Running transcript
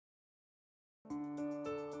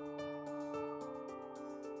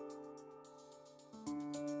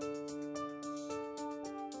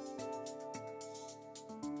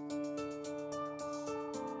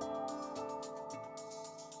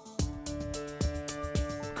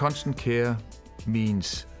Constant care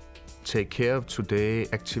means take care of today,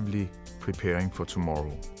 actively preparing for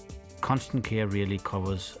tomorrow. Constant care really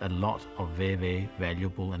covers a lot of very, very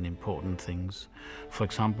valuable and important things. For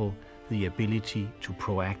example, the ability to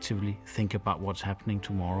proactively think about what's happening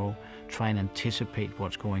tomorrow, try and anticipate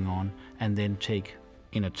what's going on, and then take,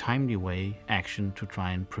 in a timely way, action to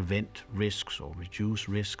try and prevent risks or reduce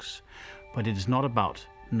risks. But it is not about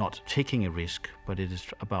not taking a risk, but it is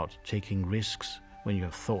about taking risks when you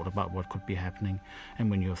have thought about what could be happening and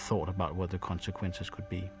when you have thought about what the consequences could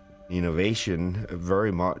be. Innovation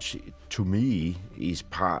very much, to me, is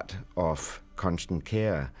part of constant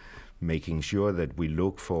care, making sure that we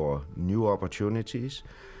look for new opportunities,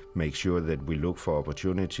 make sure that we look for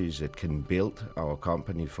opportunities that can build our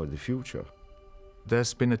company for the future.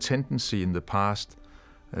 There's been a tendency in the past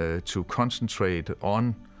to concentrate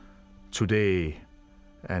on today,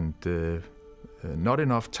 and not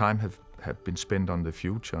enough time have been spent on the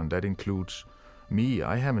future, and that includes me.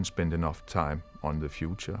 I haven't spent enough time on the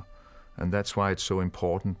future, and that's why it's so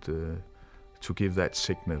important to give that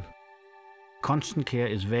signal. Constant care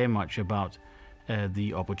is very much about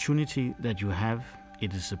the opportunity that you have.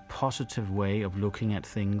 It is a positive way of looking at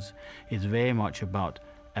things. It's very much about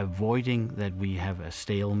avoiding that we have a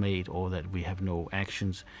stalemate or that we have no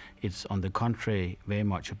actions. It's, on the contrary, very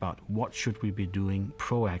much about what should we be doing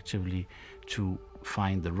proactively to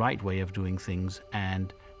find the right way of doing things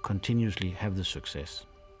and continuously have the success.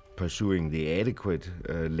 Pursuing the adequate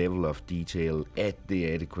level of detail at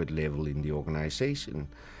the adequate level in the organization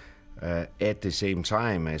at the same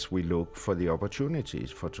time as we look for the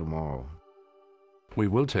opportunities for tomorrow. We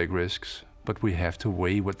will take risks, but we have to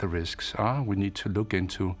weigh what the risks are. We need to look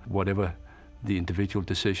into whatever the individual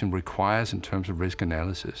decision requires in terms of risk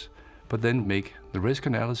analysis, but then make the risk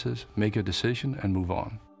analysis, make a decision and move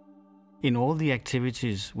on. In all the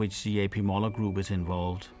activities which the AP Moller Group is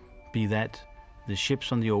involved, be that the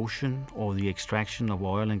ships on the ocean or the extraction of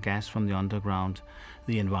oil and gas from the underground,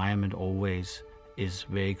 the environment always is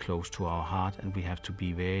very close to our heart, and we have to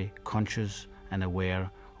be very conscious and aware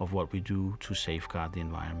of what we do to safeguard the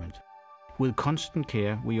environment. With constant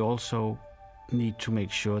care, we also need to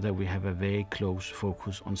make sure that we have a very close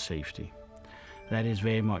focus on safety. That is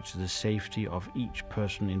very much the safety of each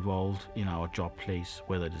person involved in our job place,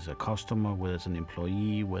 whether it is a customer, whether it's an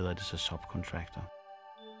employee, whether it is a subcontractor.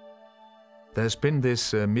 There's been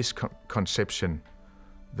this misconception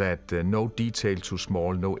that no detail too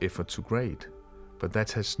small, no effort too great. But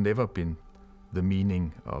that has never been the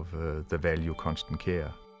meaning of the value constant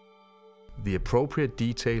care. The appropriate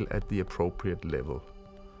detail at the appropriate level.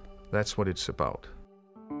 That's what it's about.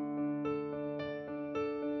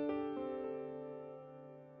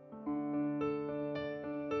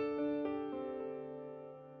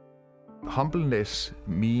 Humbleness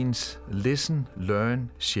means listen, learn,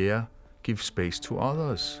 share, give space to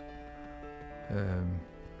others.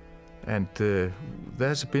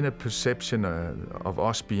 There's been a perception of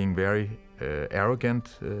us being very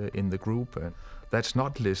arrogant in the group. That's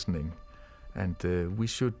not listening. And we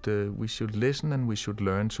should listen, and we should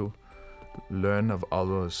learn to learn of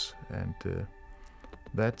others. And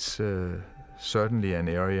that's certainly an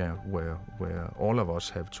area where all of us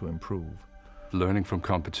have to improve. Learning from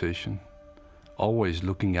competition, always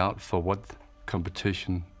looking out for what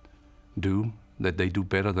competition do, that they do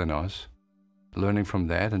better than us. Learning from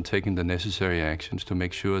that and taking the necessary actions to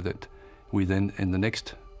make sure that we then, in the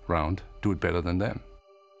next round, do it better than them.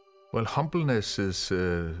 Well, humbleness is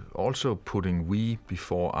also putting we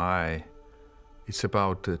before I. It's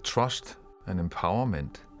about trust and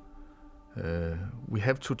empowerment. We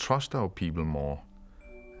have to trust our people more.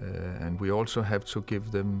 And we also have to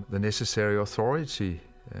give them the necessary authority.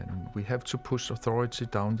 And we have to push authority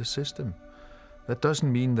down the system. That doesn't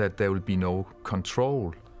mean that there will be no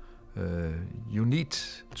control. You need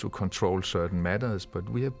to control certain matters, but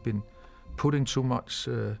we have been putting too much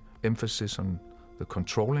emphasis on the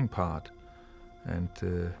controlling part and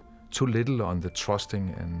too little on the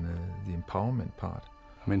trusting and the empowerment part.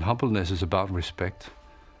 I mean, humbleness is about respect.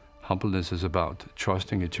 Humbleness is about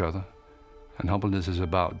trusting each other. And humbleness is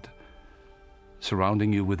about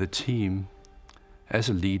surrounding you with a team as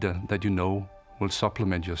a leader that you know will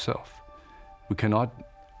supplement yourself. We cannot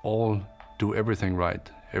all do everything right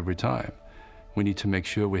every time. We need to make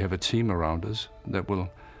sure we have a team around us that will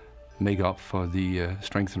make up for the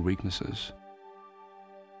strengths and weaknesses.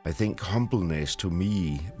 I think humbleness to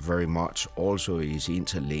me very much also is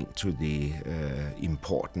interlinked to the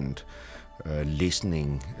important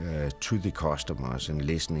listening to the customers and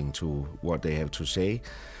listening to what they have to say,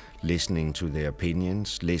 listening to their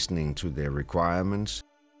opinions, listening to their requirements.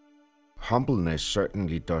 Humbleness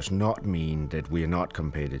certainly does not mean that we are not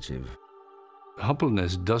competitive.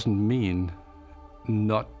 Humbleness doesn't mean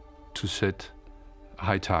not to set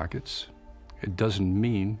high targets. It doesn't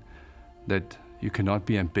mean that you cannot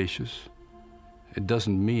be ambitious. It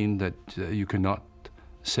doesn't mean that you cannot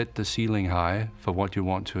set the ceiling high for what you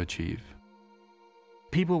want to achieve.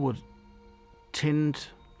 People would tend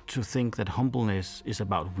to think that humbleness is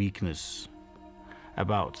about weakness,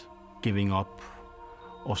 about giving up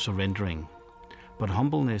or surrendering. But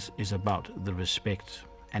humbleness is about the respect,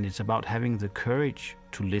 and it's about having the courage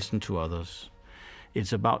to listen to others.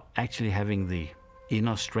 It's about actually having the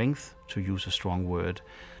inner strength, to use a strong word,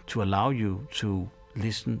 to allow you to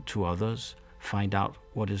listen to others, find out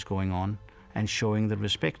what is going on, and showing the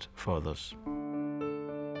respect for others.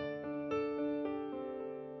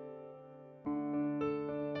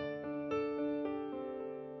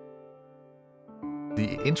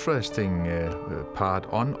 The interesting part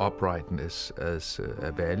on uprightness as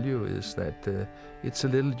a value is that it's a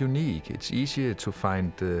little unique. It's easier to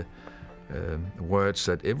find words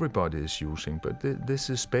that everybody is using, but this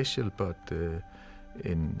is special. But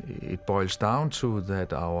it boils down to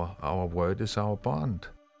that our word is our bond.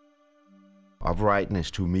 Uprightness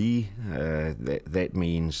to me, that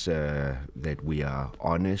means that we are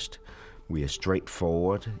honest, we are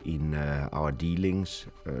straightforward in our dealings,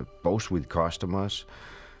 both with customers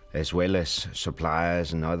as well as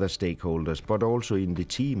suppliers and other stakeholders, but also in the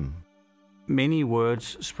team. Many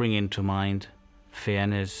words spring into mind: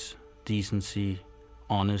 fairness, decency,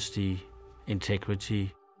 honesty,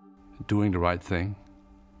 integrity. Doing the right thing,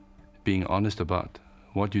 being honest about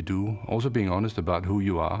what you do, also being honest about who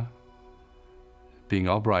you are, being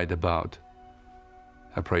upright about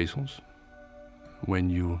appraisals. When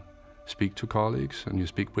you speak to colleagues and you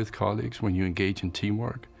speak with colleagues, when you engage in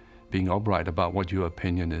teamwork, being upright about what your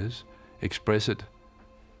opinion is, express it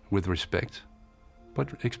with respect,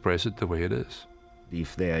 but express it the way it is.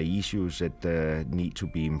 If there are issues that need to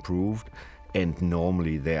be improved, and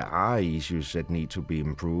normally there are issues that need to be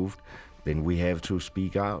improved, then we have to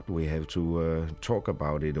speak out. We have to talk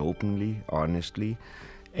about it openly, honestly.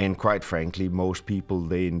 And quite frankly, most people,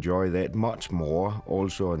 they enjoy that much more,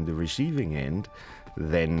 also on the receiving end,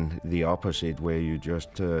 than the opposite, where you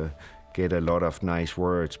just get a lot of nice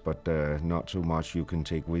words, but not so much you can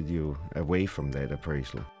take with you away from that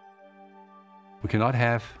appraisal. We cannot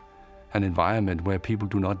have an environment where people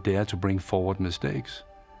do not dare to bring forward mistakes.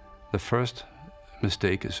 The first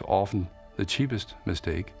mistake is often the cheapest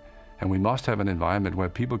mistake, and we must have an environment where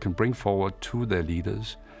people can bring forward to their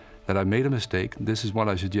leaders that I made a mistake, this is what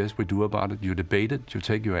I suggest we do about it. You debate it, you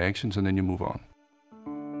take your actions, and then you move on.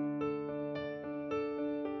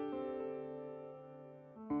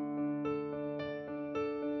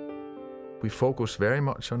 We focus very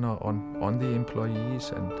much on the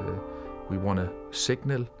employees, and we want to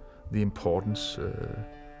signal the importance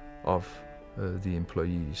of the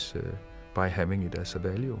employees by having it as a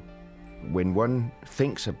value. When one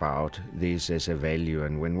thinks about this as a value,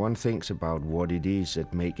 and when one thinks about what it is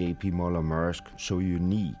that make AP Moller Maersk so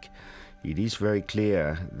unique, it is very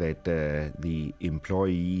clear that the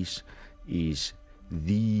employees is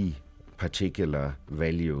the particular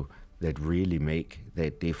value that really make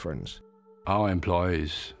that difference. Our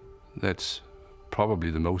employees, that's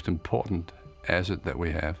probably the most important asset that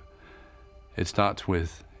we have. It starts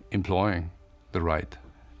with employing the right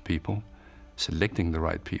people, selecting the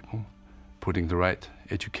right people, putting the right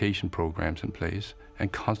education programs in place,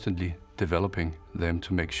 and constantly developing them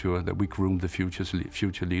to make sure that we groom the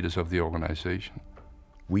future leaders of the organization.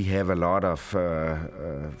 We have a lot of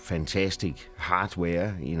fantastic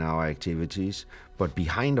hardware in our activities, but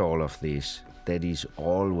behind all of this, that is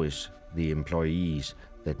always the employees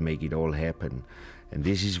that make it all happen. And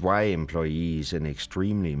this is why employee is an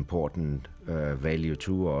extremely important value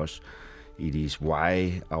to us. It is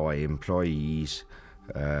why our employees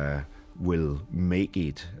will make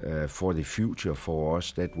it for the future for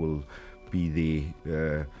us. That will be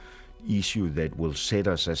the issue that will set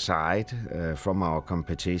us aside from our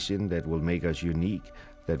competition, that will make us unique,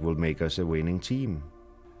 that will make us a winning team.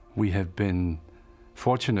 We have been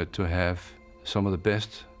fortunate to have some of the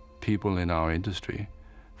best people in our industry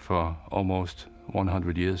for almost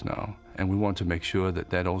 100 years now, and we want to make sure that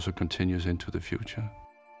that also continues into the future.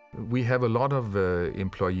 We have a lot of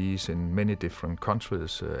employees in many different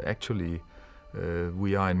countries. Actually,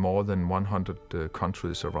 we are in more than 100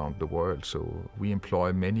 countries around the world, so we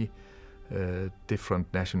employ many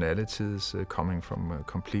different nationalities coming from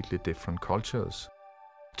completely different cultures.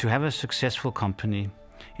 To have a successful company,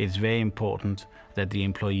 it's very important that the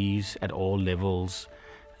employees at all levels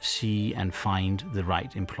see and find the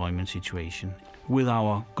right employment situation. With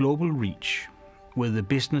our global reach, with the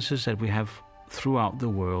businesses that we have throughout the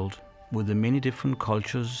world, with the many different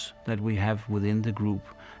cultures that we have within the group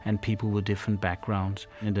and people with different backgrounds,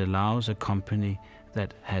 it allows a company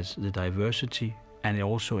that has the diversity, and it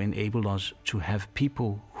also enabled us to have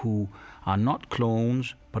people who are not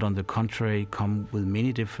clones, but on the contrary come with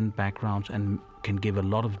many different backgrounds and can give a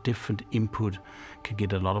lot of different input, can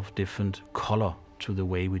get a lot of different color to the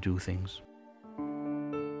way we do things.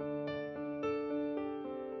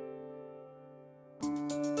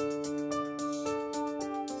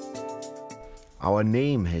 Our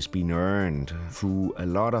name has been earned through a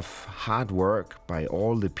lot of hard work by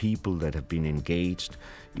all the people that have been engaged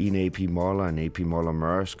in AP Moller and AP Moller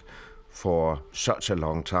Maersk for such a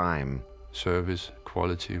long time. Service,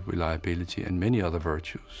 quality, reliability, and many other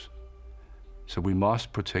virtues. So we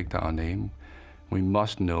must protect our name. We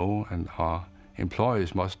must know, and our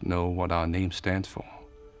employees must know what our name stands for.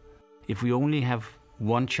 If we only have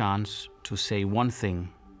one chance to say one thing,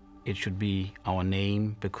 it should be our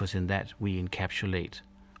name, because in that we encapsulate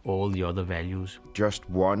all the other values. Just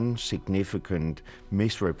one significant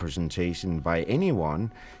misrepresentation by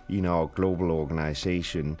anyone in our global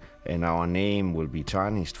organization and our name will be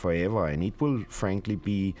tarnished forever, and it will frankly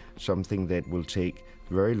be something that will take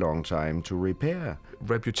a very long time to repair.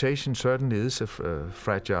 Reputation certainly is a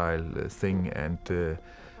fragile thing, and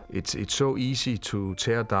it's so easy to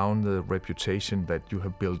tear down the reputation that you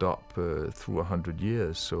have built up through 100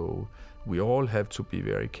 years. So we all have to be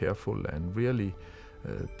very careful and really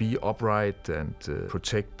be upright and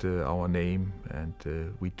protect our name. And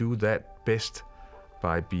we do that best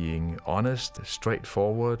by being honest,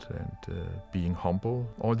 straightforward, and being humble.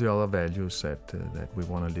 All the other values that we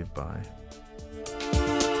want to live by.